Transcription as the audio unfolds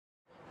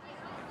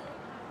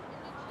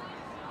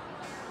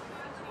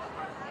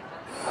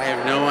I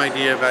have no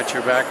idea about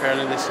your background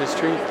in this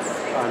history.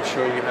 I'm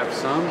sure you have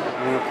some.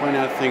 I'm going to point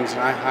out things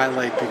that I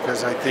highlight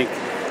because I think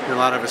a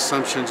lot of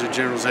assumptions or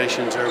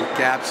generalizations or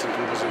gaps in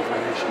people's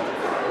information.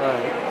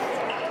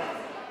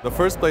 The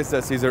first place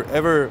that Caesar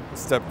ever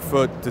stepped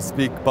foot to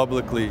speak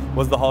publicly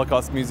was the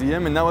Holocaust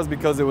Museum, and that was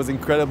because it was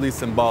incredibly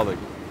symbolic.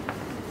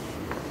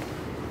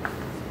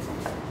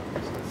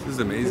 This is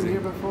amazing. Been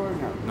here before?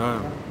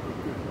 No.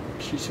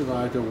 She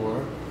survived the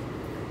war.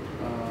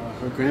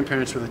 Her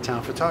grandparents were the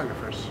town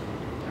photographers.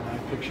 And I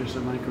have pictures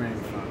of my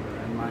grandfather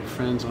and my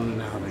friends on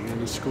an outing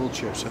and a school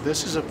trip. So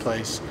this is a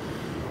place,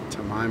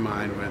 to my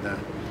mind, where the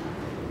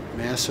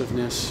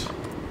massiveness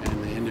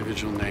and the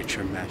individual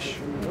nature mesh.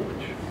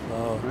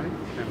 Oh. Right?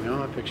 And we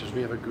all have pictures.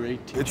 We have a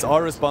great teacher. It's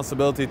our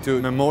responsibility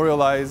to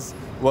memorialize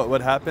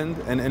what happened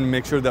and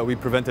make sure that we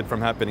prevent it from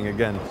happening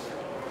again.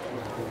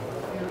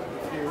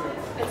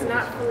 It's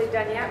not fully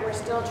done yet. We're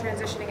still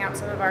transitioning out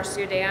some of our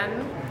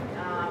Sudan.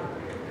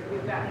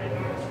 We've gotten an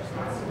enormous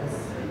response to this.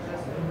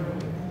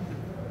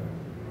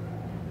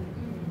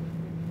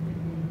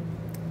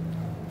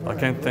 I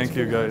can't thank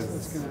you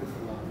guys.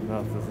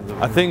 No,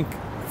 I think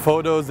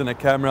photos and a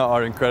camera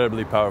are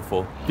incredibly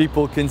powerful.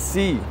 People can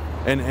see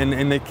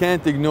and they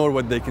can't ignore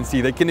what they can see.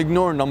 They can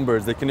ignore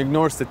numbers, they can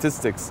ignore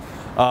statistics,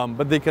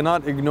 but they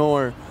cannot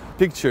ignore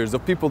pictures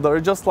of people that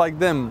are just like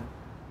them.